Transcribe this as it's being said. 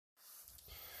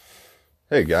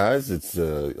Hey guys, it's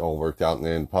All Worked Out in the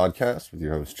End podcast with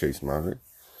your host Chase Margaret.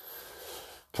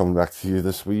 Coming back to you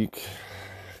this week.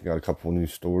 Got a couple new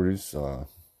stories.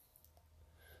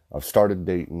 I've started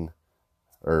dating,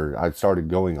 or I've started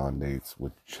going on dates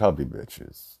with chubby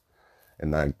bitches.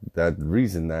 And that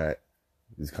reason that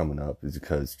is coming up is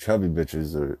because chubby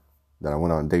bitches that I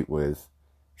went on a date with,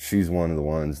 she's one of the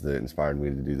ones that inspired me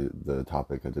to do the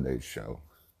topic of today's show.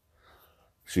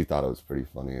 She thought it was pretty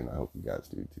funny, and I hope you guys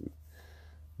do too.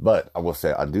 But I will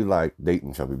say I do like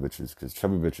dating chubby bitches, because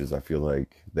chubby bitches, I feel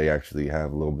like they actually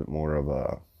have a little bit more of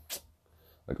a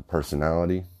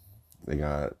personality.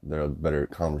 They're better at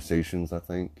conversations, I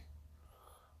think.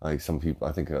 Like some people,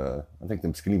 I think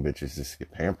them skinny bitches just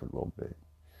get pampered a little bit.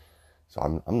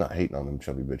 So I'm not hating on them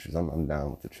chubby bitches. I'm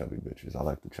down with the chubby bitches. I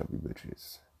like the chubby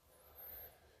bitches.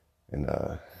 And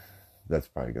that's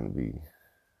probably gonna be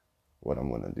what I'm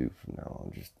gonna do from now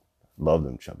on. Just love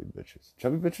them chubby bitches.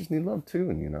 Chubby bitches need love too,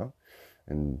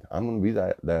 and I'm gonna be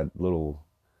that little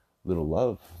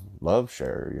love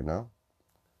sharer.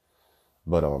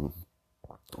 But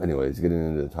anyways, getting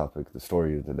into the topic, the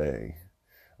story of today,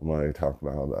 I'm gonna talk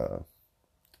about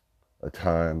a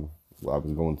time I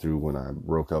was going through when I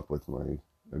broke up with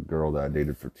a girl that I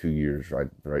dated for 2 years,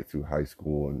 right through high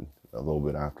school and a little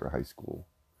bit after high school,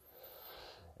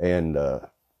 and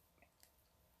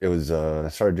it was, I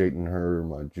started dating her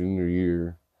my junior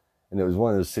year, and it was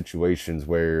one of those situations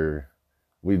where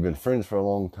we'd been friends for a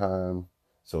long time,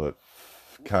 so it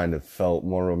kind of felt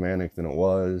more romantic than it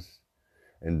was,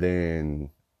 and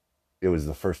then it was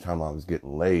the first time I was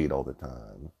getting laid all the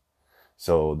time,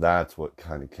 so that's what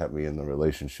kind of kept me in the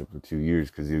relationship for 2 years,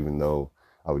 because even though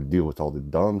I would deal with all the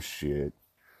dumb shit,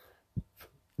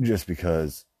 just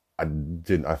because I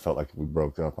felt like if we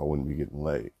broke up, I wouldn't be getting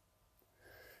laid.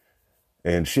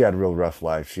 And she had a real rough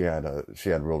life. She had a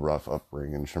real rough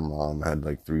upbringing. Her mom had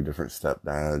like 3 different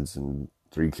stepdads and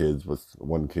 3 kids with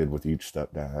 1 kid with each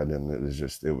stepdad. And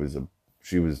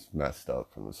she was messed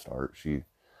up from the start.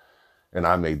 And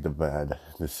I made the bad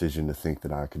decision to think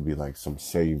that I could be like some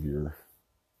savior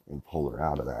and pull her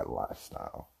out of that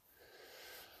lifestyle.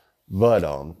 But,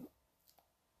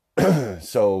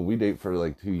 so we date for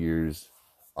like 2 years.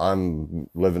 I'm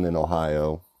living in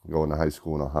Ohio, going to high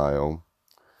school in Ohio.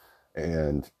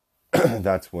 And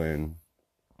that's when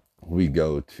we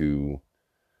graduate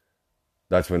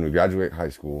high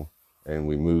school and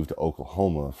we move to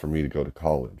Oklahoma for me to go to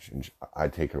college, and I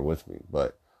take her with me.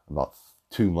 But about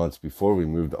 2 months before we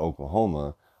moved to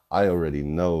Oklahoma, I already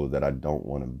know that I don't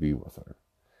want to be with her.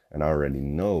 And I already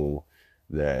know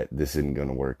that this isn't going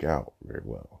to work out very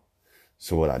well.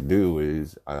 So what I do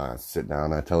is I sit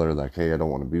down, I tell her like, hey, I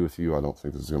don't want to be with you. I don't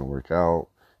think this is going to work out.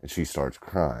 And she starts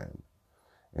crying.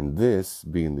 And this,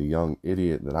 being the young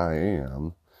idiot that I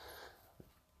am,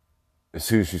 as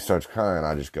soon as she starts crying,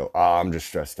 I just go, I'm just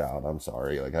stressed out. I'm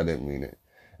sorry. Like, I didn't mean it.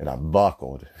 And I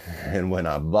buckled. And when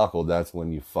I buckled, that's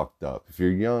when you fucked up. If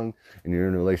you're young and you're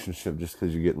in a relationship just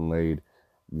because you're getting laid,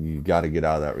 you got to get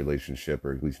out of that relationship,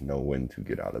 or at least know when to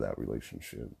get out of that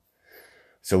relationship.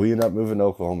 So we ended up moving to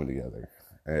Oklahoma together.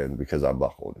 And because I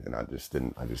buckled, and I just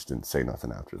didn't say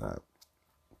nothing after that.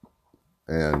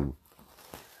 And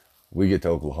we get to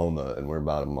Oklahoma, and we're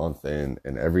about a month in,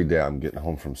 and every day I'm getting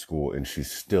home from school, and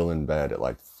she's still in bed at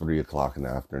like 3 o'clock in the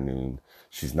afternoon.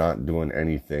 She's not doing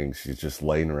anything. She's just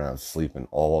laying around sleeping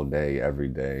all day, every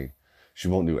day. She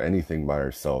won't do anything by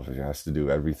herself. She has to do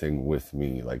everything with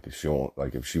me. Like if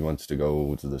she wants to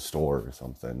go to the store or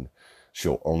something,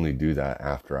 she'll only do that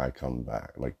after I come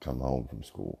home from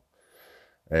school.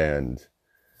 And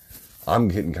I'm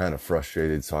getting kind of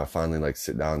frustrated, so I finally like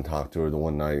sit down and talk to her the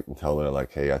one night and tell her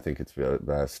like, hey, I think it's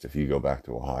best if you go back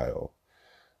to Ohio.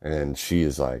 And she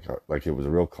is like it was a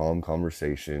real calm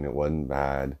conversation. It wasn't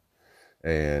bad.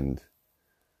 And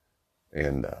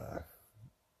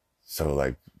so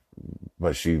like,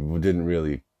 but she didn't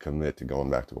really commit to going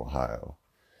back to Ohio.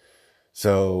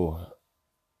 So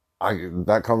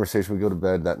that conversation, we go to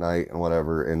bed that night and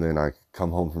whatever, and then I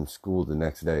come home from school the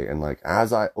next day, and like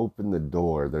as I open the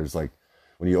door, there's like,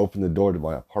 when you open the door to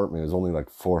my apartment, it's only like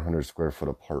 400 square foot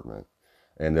apartment,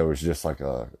 and there was just like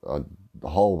a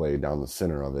hallway down the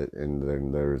center of it, and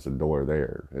then there's a door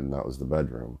there, and that was the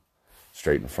bedroom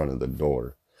straight in front of the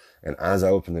door. And as I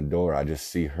open the door, I just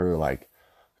see her like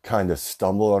kind of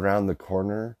stumble around the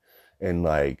corner and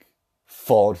like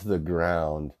fall to the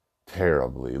ground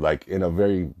terribly, like in a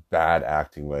very bad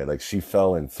acting way. Like she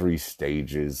fell in 3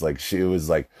 stages. Like it was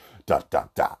like dot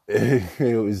dot dot.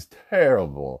 It was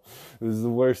terrible. It was the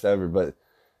worst ever. But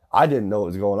I didn't know what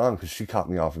was going on because she caught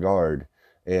me off guard,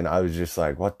 and I was just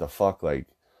like, what the fuck? Like,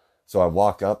 So I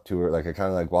walk up to her, like I kind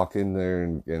of like walk in there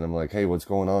and I'm like, hey, what's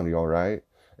going on? Are you all right?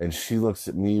 And she looks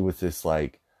at me with this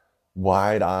like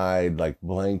wide-eyed, like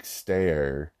blank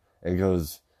stare and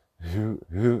goes,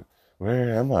 where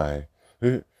am I?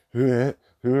 Who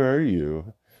are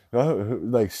you?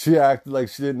 Like she acted like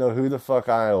she didn't know who the fuck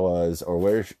I was or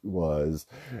where she was.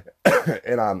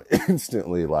 And I'm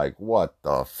instantly like, what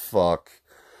the fuck?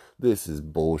 This is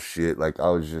bullshit. Like I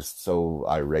was just so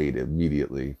irate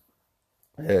immediately.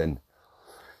 And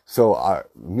so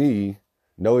me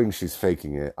knowing she's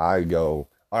faking it, I go,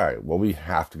 all right, well, we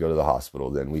have to go to the hospital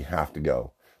then. We have to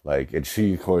go. Like, and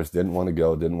she, of course, didn't want to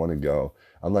go.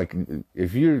 I'm like,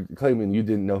 if you're claiming you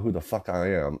didn't know who the fuck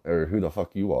I am or who the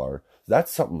fuck you are,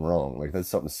 that's something wrong. Like, that's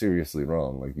something seriously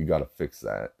wrong. Like, you got to fix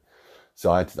that.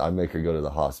 So I make her go to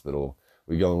the hospital.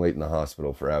 We go and wait in the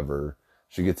hospital forever.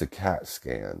 She gets a CAT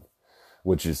scan,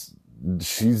 which is,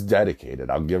 she's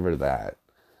dedicated. I'll give her that.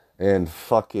 And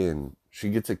fucking, she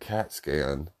gets a CAT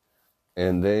scan,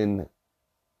 and then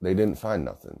they didn't find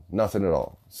nothing at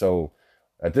all. So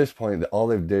at this point, all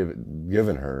they've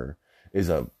given her is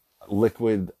a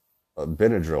liquid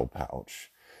Benadryl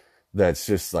pouch. That's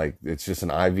just like, it's just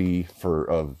an IV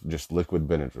of just liquid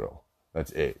Benadryl.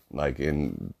 That's it. Like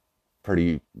in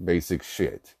pretty basic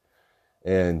shit.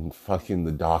 And fucking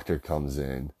the doctor comes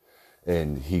in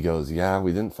and he goes, yeah,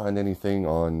 we didn't find anything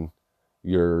on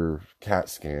your CAT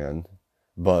scan,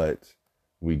 but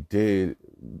we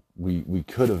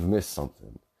could have missed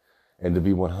something. And to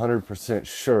be 100%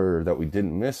 sure that we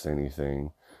didn't miss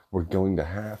anything, we're going to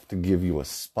have to give you a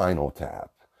spinal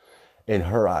tap. And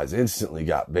her eyes instantly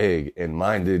got big, and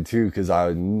mine did too, because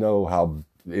I know how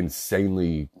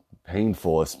insanely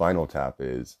painful a spinal tap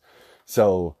is.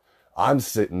 So I'm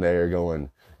sitting there going,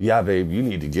 yeah, babe, you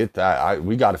need to get that.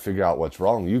 We got to figure out what's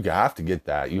wrong. You have to get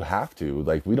that. You have to.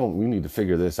 Like, we need to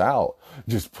figure this out.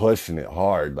 Just pushing it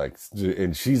hard. Like,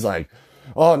 and she's like,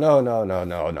 oh, no.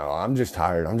 I'm just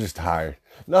tired.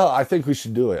 No, I think we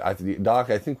should do it.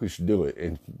 Doc, I think we should do it.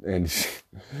 And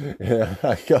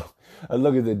I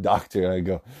look at the doctor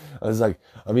and I was like,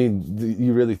 I mean,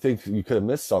 you really think you could have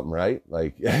missed something, right?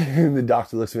 Like, and the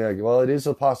doctor looks at me like, well, it is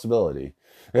a possibility.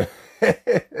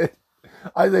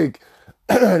 I think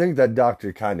that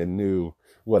doctor kind of knew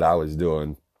what I was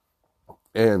doing,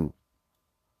 and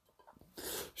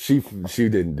she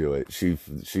didn't do it. She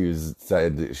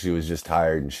said that she was just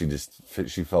tired and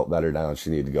she felt better now and she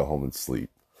needed to go home and sleep.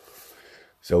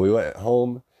 So we went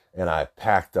home and I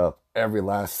packed up every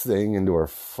last thing into her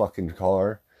fucking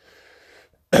car,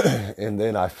 and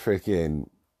then I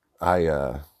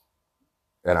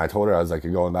told her, I was like,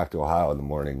 you're going back to Ohio in the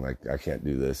morning. Like, I can't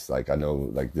do this. Like, I know,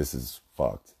 like, this is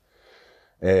fucked.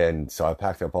 And so I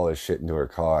packed up all this shit into her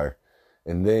car.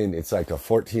 And then it's like a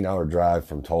 14-hour drive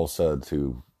from Tulsa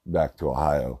back to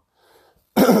Ohio.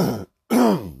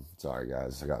 Sorry,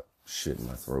 guys. I got shit in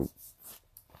my throat.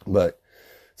 But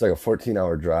it's like a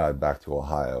 14-hour drive back to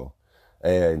Ohio.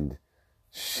 And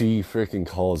she freaking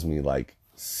calls me like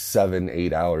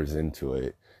 7-8 hours into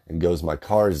it and goes, my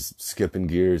car's skipping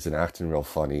gears and acting real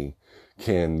funny.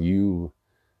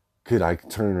 Could I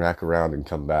turn back around and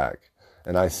come back?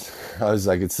 And I was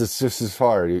like, it's just as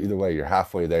far. Either way, you're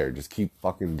halfway there. Just keep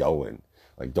fucking going.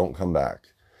 Like, don't come back.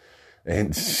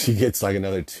 And she gets like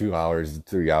another 2 hours,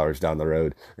 3 hours down the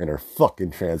road, and her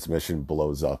fucking transmission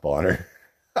blows up on her.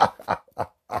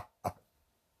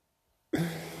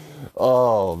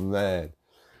 Oh, man.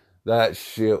 That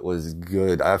shit was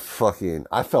good. I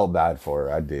felt bad for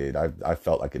her. I did. I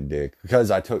felt like a dick. Because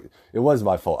it was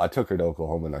my fault. I took her to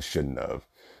Oklahoma and I shouldn't have.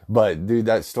 But, dude,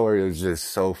 that story was just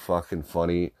so fucking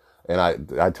funny. And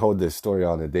I told this story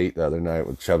on a date the other night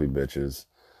with chubby bitches.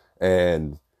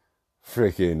 And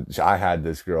freaking, I had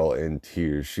this girl in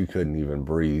tears. She couldn't even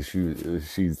breathe.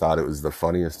 She thought it was the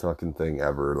funniest fucking thing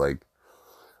ever. Like,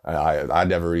 I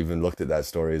never even looked at that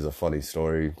story as a funny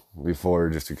story before,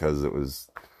 just because it was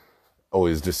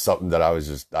always just something that I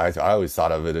always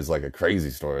thought of it as like a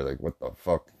crazy story. Like, what the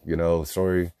fuck,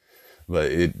 story.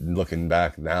 But looking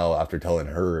back now after telling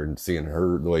her and seeing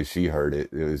her the way she heard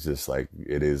it, it was just like,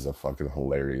 it is a fucking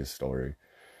hilarious story.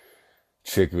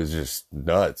 Chick was just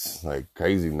nuts, like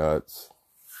crazy nuts.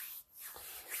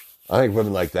 I think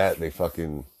women like that, they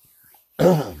fucking,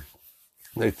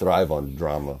 they thrive on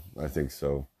drama. I think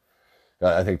so.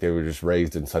 I think they were just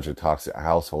raised in such a toxic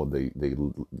household, they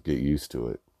get used to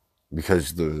it.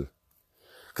 Because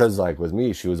like with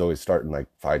me, she was always starting like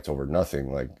fights over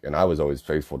nothing, like, and I was always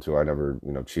faithful to her. I never,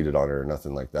 cheated on her or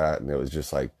nothing like that. And it was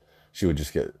just like, she would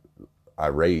just get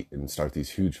irate and start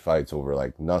these huge fights over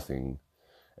like nothing.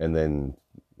 And then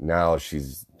now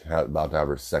she's about to have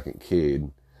her second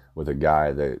kid with a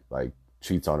guy that like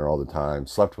cheats on her all the time,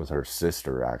 slept with her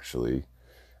sister actually,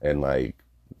 and like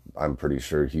I'm pretty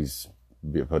sure he's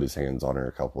put his hands on her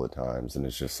a couple of times, and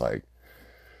it's just like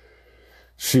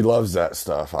she loves that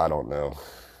stuff. I don't know.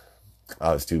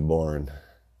 I was too born,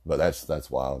 but that's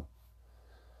wild.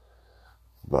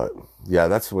 But yeah,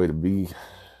 that's the way to be.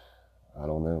 I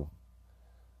don't know.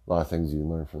 A lot of things you can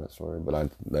learn from that story,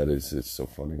 but it's so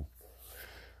funny.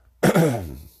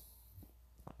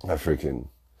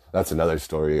 That's another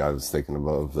story I was thinking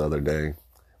about the other day.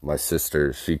 My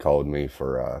sister, she called me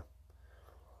for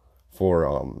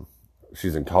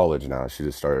she's in college now. She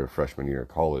just started her freshman year of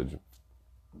college,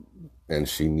 and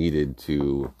she needed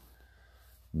to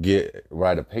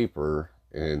write a paper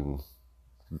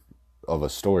of a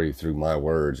story through my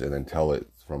words and then tell it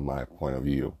from my point of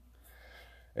view.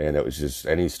 And it was just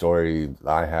any story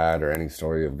I had or any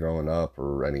story of growing up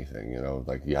or anything,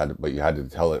 like you had to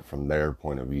tell it from their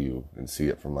point of view and see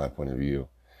it from my point of view.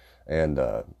 And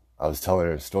I was telling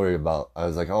her a story I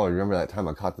was like, oh, I remember that time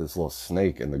I caught this little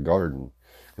snake in the garden,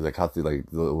 because I caught the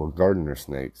little gardener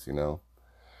snakes, and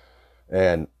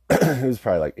it was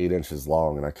probably like 8 inches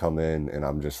long, and I come in and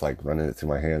I'm just like running it through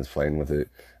my hands, playing with it.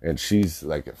 And she's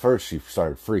like, at first she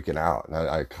started freaking out, and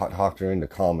I talked her into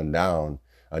calming down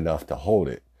enough to hold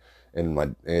it. And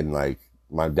my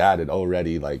dad had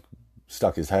already like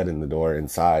stuck his head in the door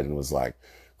inside and was like,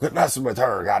 quit messing with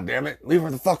her, goddammit, leave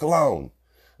her the fuck alone.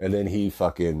 And then he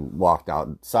fucking walked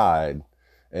outside,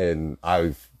 and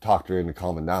I talked her into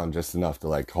calming down just enough to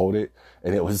like hold it.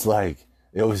 And it was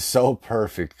so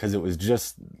perfect, because it was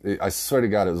I swear to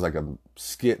God, it was like a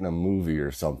skit in a movie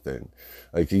or something.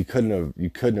 Like you couldn't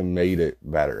have made it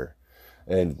better.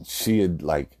 And she had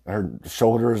like, her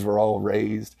shoulders were all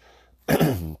raised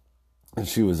and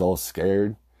she was all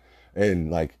scared. And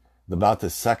like about the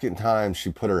second time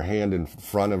she put her hand in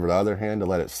front of her other hand to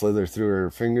let it slither through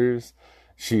her fingers,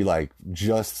 she like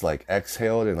just like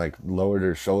exhaled and like lowered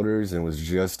her shoulders and was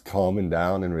just calming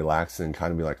down and relaxing and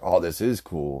kind of be like, oh, this is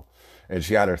cool. And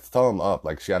she had her thumb up,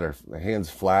 like she had her hands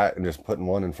flat and just putting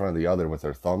one in front of the other with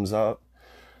her thumbs up.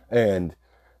 And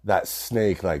that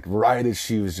snake, like right as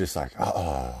she was just like,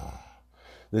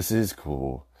 this is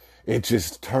cool, it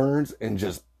just turns and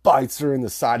just bites her in the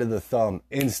side of the thumb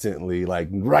instantly, like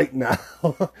right now.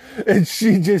 And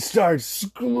she just starts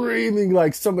screaming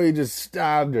like somebody just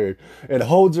stabbed her, and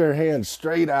holds her hand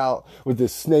straight out with the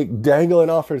snake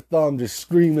dangling off her thumb, just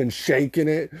screaming, shaking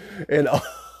it. And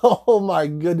oh my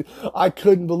goodness, I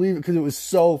couldn't believe it, because it was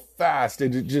so fast,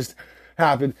 and it just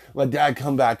happened. My dad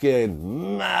come back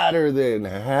in, madder than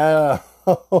hell.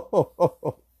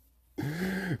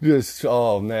 Just,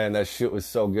 oh man, that shit was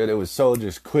so good. It was so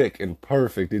just quick and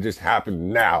perfect. It just happened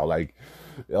now. Like,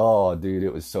 oh dude,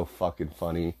 it was so fucking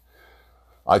funny.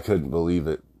 I couldn't believe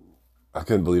it. I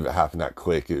couldn't believe it happened that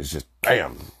quick. It was just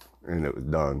bam, and it was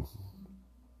done.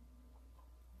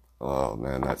 Oh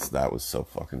man, that was so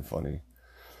fucking funny.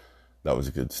 That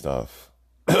was good stuff.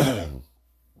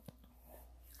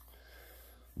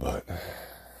 But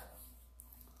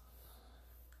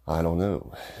I don't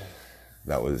know.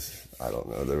 I don't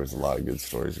know. There was a lot of good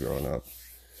stories growing up.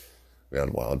 We had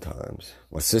wild times.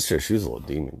 My sister, she was a little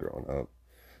demon growing up.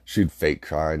 She'd fake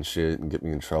cry and shit and get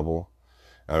me in trouble.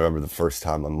 I remember the first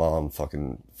time my mom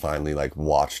fucking finally like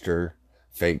watched her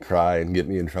fake cry and get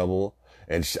me in trouble.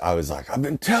 And I was like, I've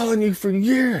been telling you for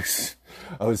years.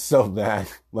 I was so mad.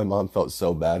 My mom felt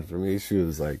so bad for me. She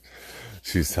was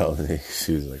telling me,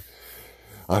 she was like,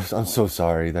 I'm so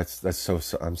sorry.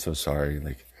 I'm so sorry.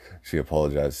 Like, she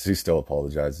apologized. She still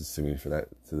apologizes to me for that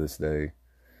to this day.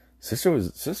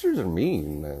 Sisters are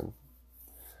mean, man.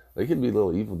 They could be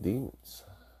little evil demons.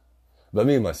 But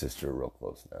me and my sister are real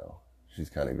close now. She's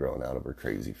kind of growing out of her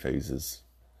crazy phases.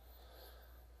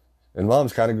 And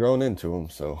mom's kind of grown into them,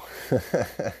 so.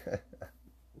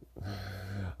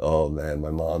 Oh man,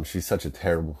 my mom, she's such a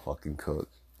terrible fucking cook.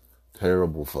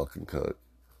 Terrible fucking cook.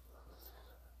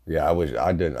 Yeah, I wish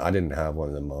I didn't have one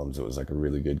of them moms that was like a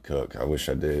really good cook. I wish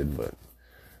I did, but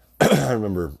I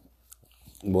remember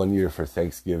one year for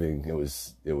Thanksgiving, it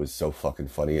was so fucking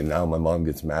funny. And now my mom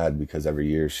gets mad because every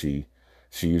year she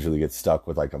usually gets stuck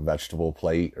with like a vegetable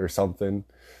plate or something,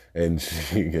 and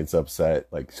she gets upset.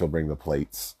 Like, she'll bring the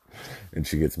plates and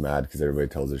she gets mad because everybody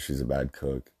tells her she's a bad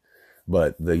cook.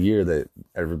 But the year that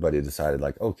everybody decided,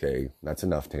 like, okay, that's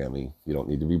enough, Tammy, you don't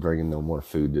need to be bringing no more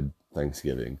food to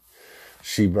Thanksgiving,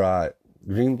 she brought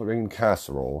green bean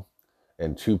casserole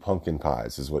and 2 pumpkin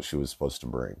pies is what she was supposed to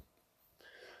bring.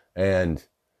 And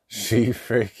she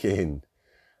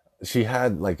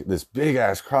had like this big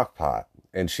ass crock pot,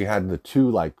 and she had the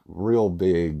 2 like real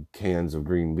big cans of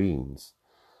green beans.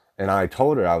 And I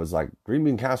told her, I was like, green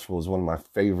bean casserole is one of my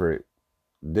favorite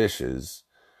dishes,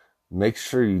 make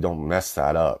sure you don't mess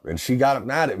that up. And she got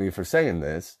mad at me for saying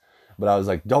this, but I was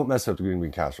like, don't mess up the green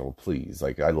bean casserole, please.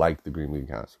 Like, I like the green bean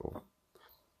casserole.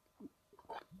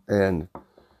 And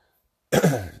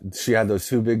she had those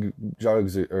 2 big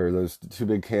jugs, or those 2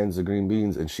 big cans of green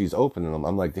beans, and she's opening them.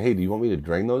 I'm like, hey, do you want me to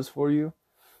drain those for you?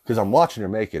 Because I'm watching her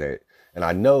making it, and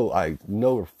I know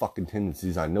her fucking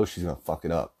tendencies. I know she's gonna fuck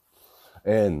it up.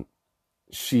 And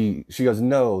she goes,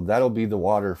 no, that'll be the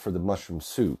water for the mushroom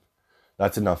soup.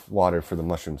 That's enough water for the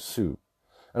mushroom soup.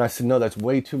 And I said, no, that's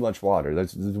way too much water.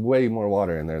 There's way more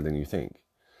water in there than you think.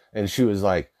 And she was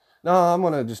like, no, I'm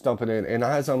going to just dump it in. And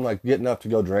as I'm like getting up to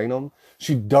go drain them,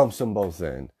 she dumps them both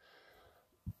in.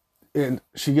 And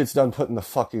she gets done putting the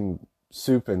fucking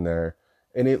soup in there.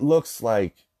 And it looks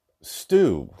like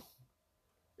stew.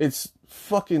 It's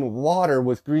fucking water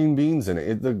with green beans in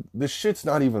it. The shit's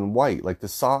not even white. Like the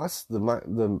sauce,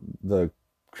 the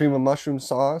cream of mushroom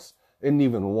sauce isn't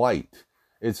even white.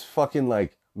 It's fucking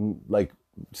like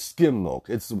skim milk.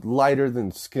 It's lighter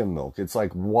than skim milk. It's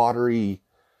like watery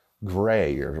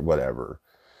gray or whatever.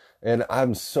 And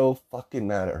I'm so fucking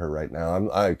mad at her right now.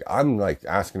 I'm like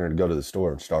asking her to go to the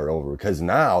store and start over, because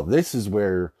now this is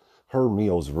where her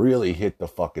meals really hit the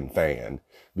fucking fan,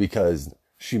 because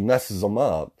she messes them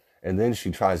up and then she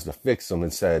tries to fix them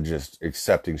instead of just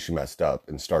accepting she messed up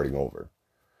and starting over.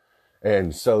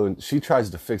 And so she tries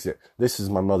to fix it. This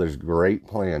is my mother's great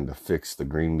plan to fix the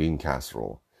green bean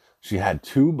casserole. She had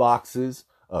 2 boxes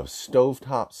of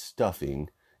stovetop stuffing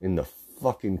in the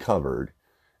fucking cupboard,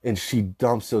 and she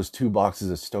dumps those 2 boxes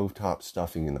of stovetop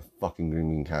stuffing in the fucking green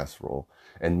bean casserole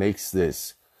and makes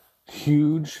this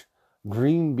huge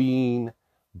green bean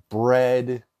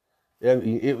bread.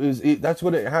 That's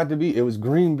what it had to be. It was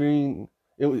green bean.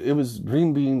 It was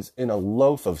green beans in a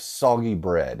loaf of soggy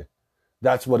bread.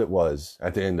 That's what it was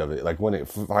at the end of it. Like when it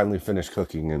finally finished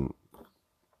cooking, and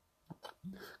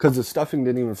because the stuffing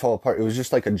didn't even fall apart. It was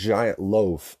just like a giant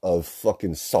loaf of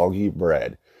fucking soggy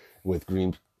bread with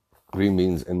green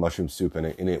beans and mushroom soup in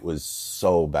it. And it was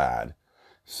so bad.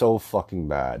 So fucking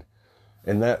bad.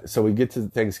 And so we get to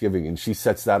Thanksgiving, and she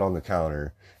sets that on the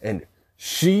counter, and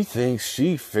she thinks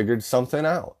she figured something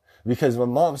out, because my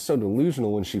mom's so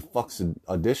delusional when she fucks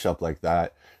a dish up like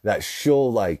that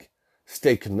she'll like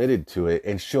stay committed to it,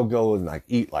 and she'll go and like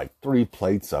eat like 3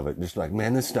 plates of it, and just like,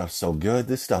 man, this stuff's so good.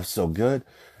 This stuff's so good.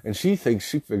 And she thinks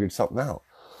she figured something out.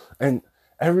 And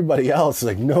everybody else,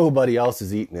 like nobody else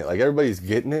is eating it. Like everybody's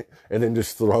getting it and then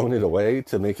just throwing it away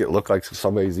to make it look like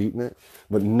somebody's eating it,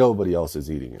 but nobody else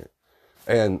is eating it.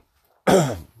 And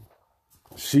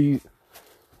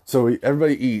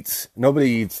everybody eats. Nobody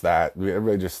eats that.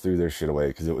 Everybody just threw their shit away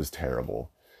because it was terrible.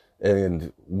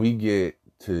 And we get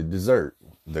to dessert,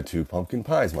 the 2 pumpkin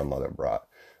pies my mother brought.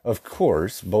 Of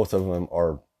course, both of them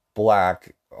are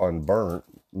black on burnt,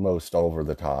 most over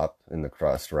the top in the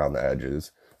crust around the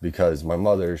edges, because my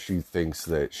mother, she thinks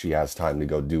that she has time to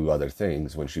go do other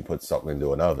things when she puts something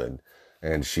into an oven,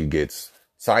 and she gets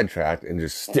sidetracked and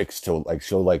just sticks to, like,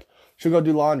 she'll go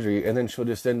do laundry, and then she'll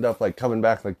just end up like coming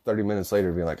back like 30 minutes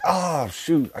later being like, oh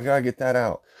shoot, I gotta get that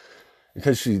out.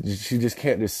 Because she just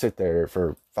can't just sit there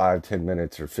for 5-10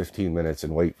 minutes or 15 minutes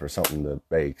and wait for something to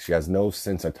bake. She has no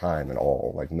sense of time at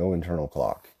all, like no internal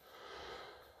clock.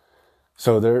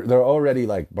 So they're already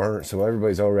like burnt, so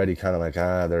everybody's already kind of like,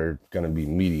 they're gonna be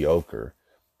mediocre.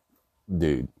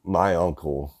 Dude, my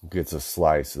uncle gets a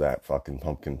slice of that fucking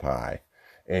pumpkin pie,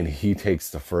 and he takes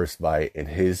the first bite, and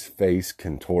his face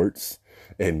contorts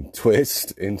and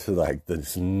twists into like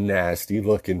this nasty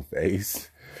looking face.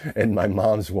 And my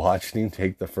mom's watching him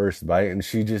take the first bite, and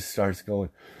she just starts going,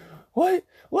 what's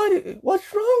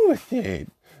wrong with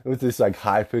it? With this like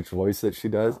high pitched voice that she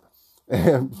does.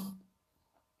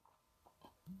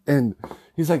 And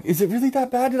he's like, is it really that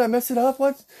bad? Did I mess it up?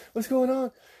 What's going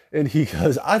on? And he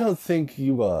goes, I don't think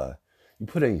you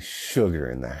put any sugar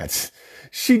in that.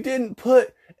 She didn't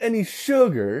put any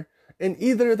sugar in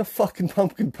either of the fucking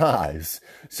pumpkin pies.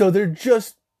 So they're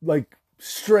just like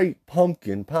straight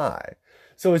pumpkin pie.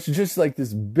 So it's just like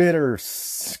this bitter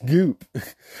scoop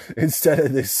instead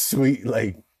of this sweet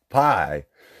like pie.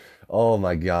 Oh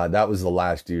my God. That was the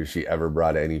last year she ever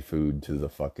brought any food to the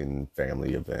fucking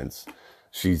family events.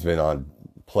 She's been on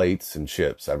plates and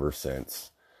chips ever since.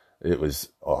 It was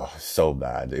so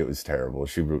bad. It was terrible.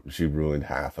 She ruined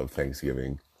half of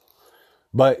Thanksgiving.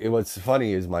 But what's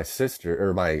funny is my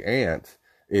aunt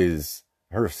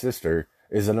her sister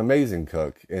is an amazing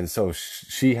cook. And so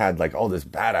she had like all this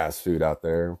badass food out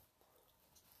there.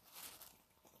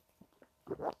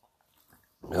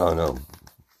 Oh no.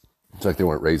 It's like they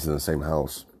weren't raised in the same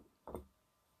house.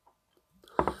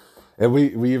 And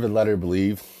we even let her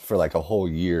believe for like a whole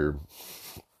year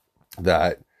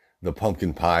that the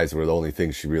pumpkin pies were the only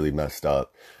thing she really messed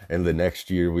up. And the next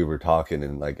year we were talking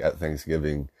and like at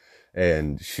Thanksgiving,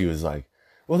 and she was like,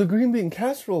 well, the green bean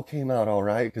casserole came out all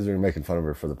right, because we were making fun of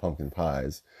her for the pumpkin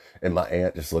pies. And my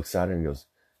aunt just looks at her and goes,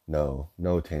 no,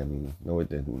 Tammy, no, it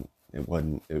didn't. It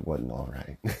wasn't all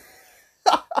right.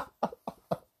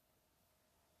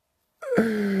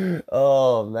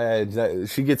 Oh man,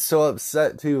 she gets so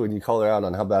upset too when you call her out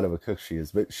on how bad of a cook she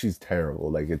is. But she's terrible.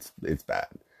 Like it's bad.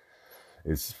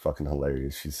 It's fucking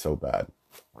hilarious. She's so bad.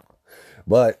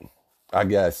 But I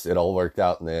guess it all worked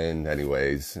out in the end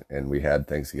anyways, and we had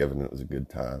Thanksgiving and it was a good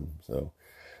time. So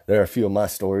there are a few of my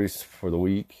stories for the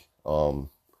week.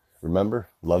 Remember,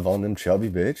 love on them chubby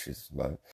bitches. Bye.